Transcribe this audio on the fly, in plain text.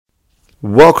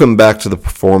Welcome back to the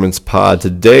Performance Pod.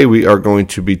 Today we are going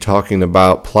to be talking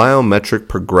about plyometric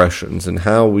progressions and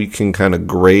how we can kind of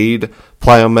grade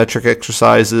plyometric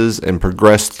exercises and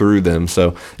progress through them.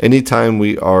 So anytime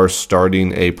we are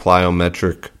starting a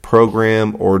plyometric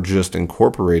program or just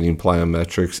incorporating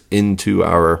plyometrics into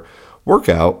our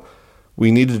workout, we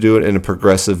need to do it in a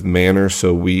progressive manner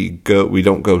so we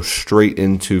don't go straight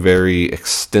into very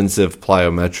extensive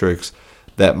plyometrics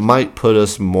that might put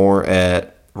us more at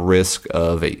risk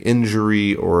of a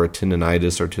injury or a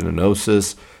tendonitis or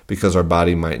tendinosis because our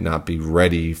body might not be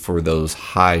ready for those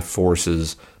high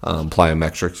forces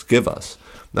plyometrics give us.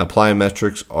 Now,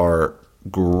 plyometrics are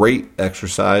great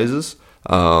exercises.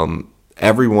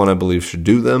 Everyone, I believe, should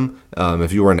do them.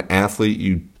 If you are an athlete,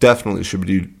 you definitely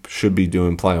should be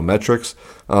doing plyometrics.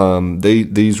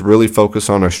 These really focus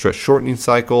on our stretch shortening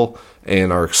cycle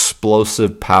and our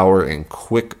explosive power and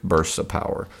quick bursts of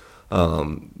power.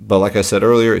 But like I said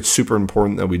earlier, it's super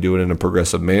important that we do it in a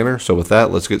progressive manner. So with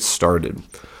that, let's get started.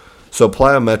 So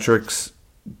plyometrics,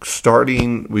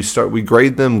 we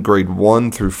grade them grade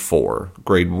 1 through 4.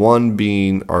 Grade 1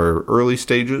 being our early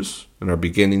stages and our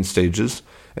beginning stages,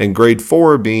 and grade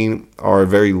 4 being our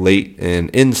very late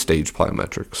and end stage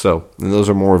plyometrics. And those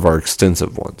are more of our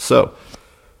extensive ones. So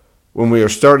when we are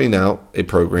starting out a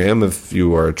program, if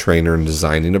you are a trainer and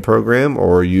designing a program,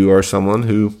 or you are someone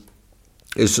who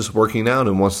is just working out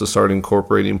and wants to start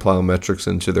incorporating plyometrics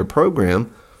into their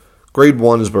program, grade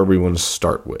 1 is where we want to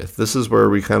start with. This is where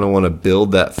we kind of want to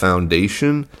build that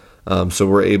foundation so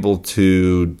we're able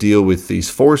to deal with these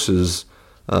forces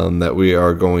that we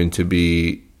are going to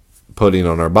be putting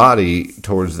on our body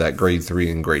towards that grade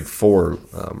 3 and grade 4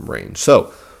 range.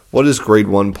 So what does grade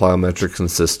 1 plyometrics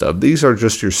consist of? These are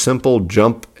just your simple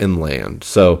jump and land.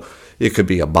 So it could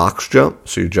be a box jump,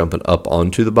 so you're jumping up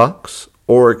onto the box,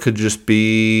 or it could just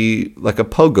be like a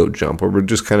pogo jump where we're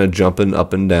just kind of jumping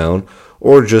up and down,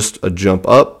 or just a jump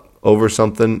up over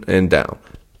something and down.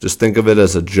 Just think of it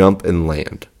as a jump and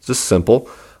land. It's just simple.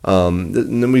 And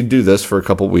then we do this for a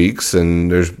couple weeks,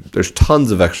 and there's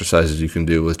tons of exercises you can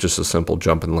do with just a simple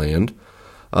jump and land.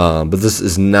 But this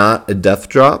is not a death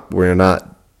drop. We're not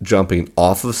jumping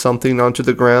off of something onto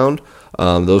the ground.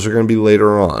 Those are going to be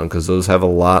later on because those have a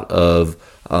lot of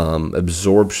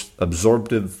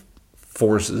absorptive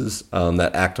forces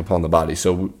that act upon the body.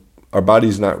 So our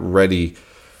body's not ready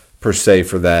per se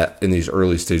for that in these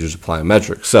early stages of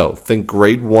plyometrics. So think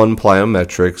grade 1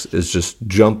 plyometrics is just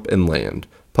jump and land.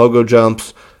 Pogo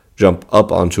jumps, jump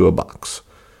up onto a box.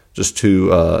 Just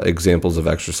two examples of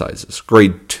exercises.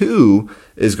 Grade 2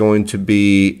 is going to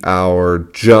be our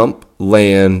jump,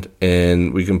 land,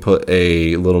 and we can put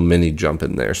a little mini jump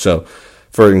in there. So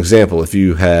for example, if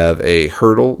you have a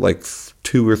hurdle, like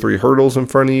 2 or 3 hurdles in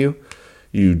front of you,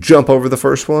 you jump over the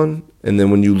first one, and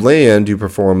then when you land, you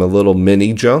perform a little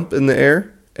mini jump in the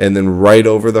air, and then right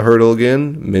over the hurdle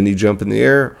again, mini jump in the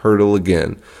air, hurdle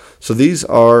again. So these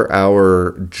are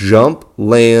our jump,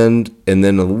 land, and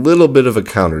then a little bit of a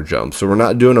counter jump. So we're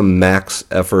not doing a max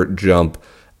effort jump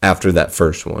after that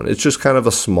first one. It's just kind of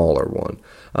a smaller one.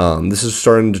 This is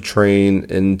starting to train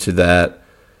into that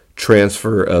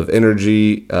transfer of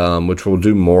energy, which we'll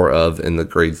do more of in the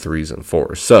grade 3s and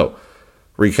 4s. So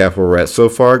recap where we're at so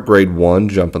far. Grade 1,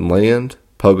 jump and land.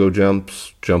 Pogo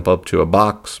jumps, jump up to a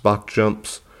box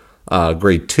jumps.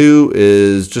 Grade 2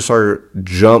 is just our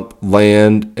jump,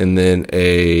 land, and then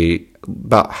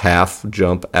about half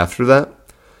jump after that.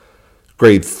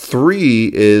 Grade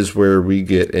 3 is where we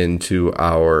get into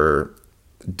our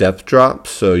depth drop.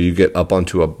 So you get up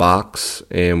onto a box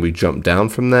and we jump down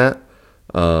from that.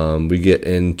 We get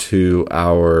into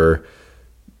our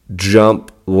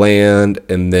jump, land,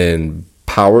 and then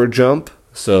power jump.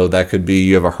 So that could be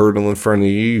you have a hurdle in front of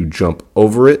you, you jump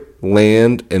over it,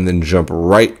 land, and then jump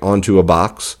right onto a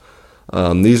box.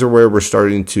 These are where we're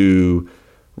starting to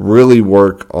really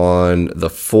work on the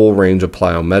full range of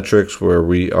plyometrics, where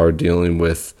we are dealing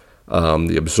with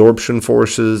the absorption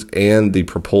forces and the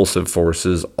propulsive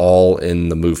forces all in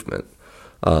the movement.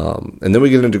 And then we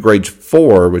get into grade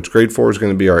 4, which grade 4 is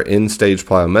going to be our end stage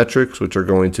plyometrics, which are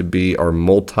going to be our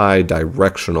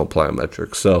multi-directional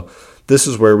plyometrics. So this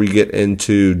is where we get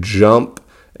into jump,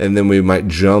 and then we might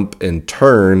jump and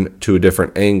turn to a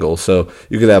different angle. So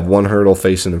you could have one hurdle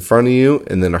facing in front of you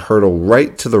and then a hurdle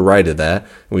right to the right of that.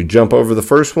 And we jump over the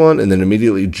first one and then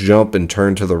immediately jump and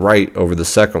turn to the right over the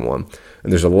second one.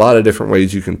 And there's a lot of different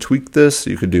ways you can tweak this.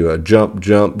 You could do a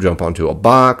jump onto a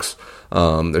box.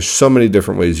 There's so many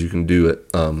different ways you can do it.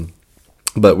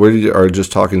 But we are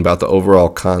just talking about the overall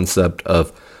concept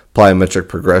of plyometric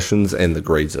progressions and the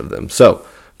grades of them. So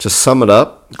to sum it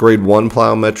up, grade 1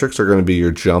 plyometrics are going to be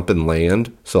your jump and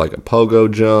land. So like a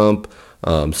pogo jump,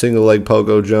 single leg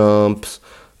pogo jumps.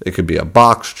 It could be a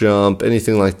box jump,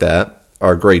 anything like that.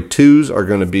 Our grade 2s are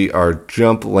going to be our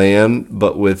jump land,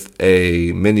 but with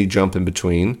a mini jump in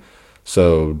between.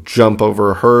 So jump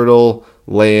over a hurdle,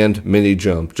 land, mini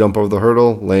jump. Jump over the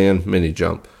hurdle, land, mini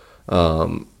jump.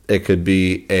 It could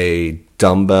be a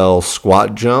dumbbell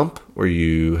squat jump where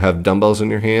you have dumbbells in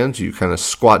your hands. You kind of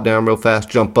squat down real fast,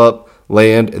 jump up,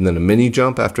 land, and then a mini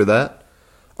jump after that.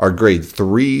 Our grade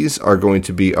 3s are going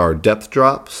to be our depth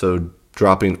drop. So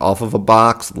dropping off of a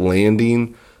box,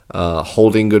 landing,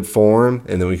 holding good form,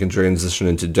 and then we can transition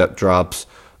into depth drops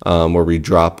where we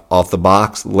drop off the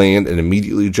box, land, and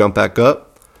immediately jump back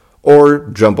up, or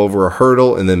jump over a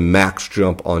hurdle and then max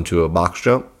jump onto a box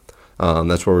jump.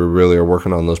 That's where we really are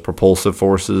working on those propulsive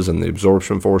forces and the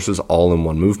absorption forces all in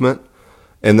one movement.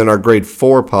 And then our grade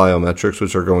 4 plyometrics,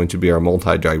 which are going to be our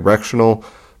multi-directional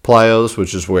plyos,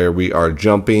 which is where we are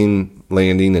jumping,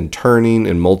 landing, and turning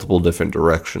in multiple different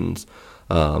directions.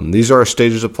 These are our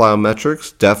stages of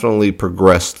plyometrics. Definitely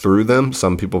progress through them.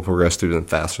 Some people progress through them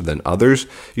faster than others.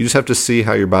 You just have to see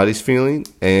how your body's feeling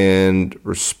and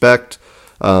respect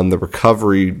the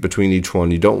recovery between each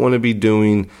one. You don't want to be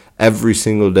doing every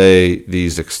single day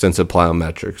these extensive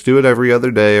plyometrics. Do it every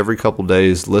other day, every couple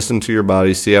days. Listen to your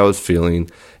body, see how it's feeling,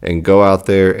 and go out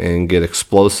there and get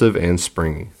explosive and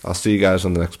springy. I'll see you guys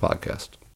on the next podcast.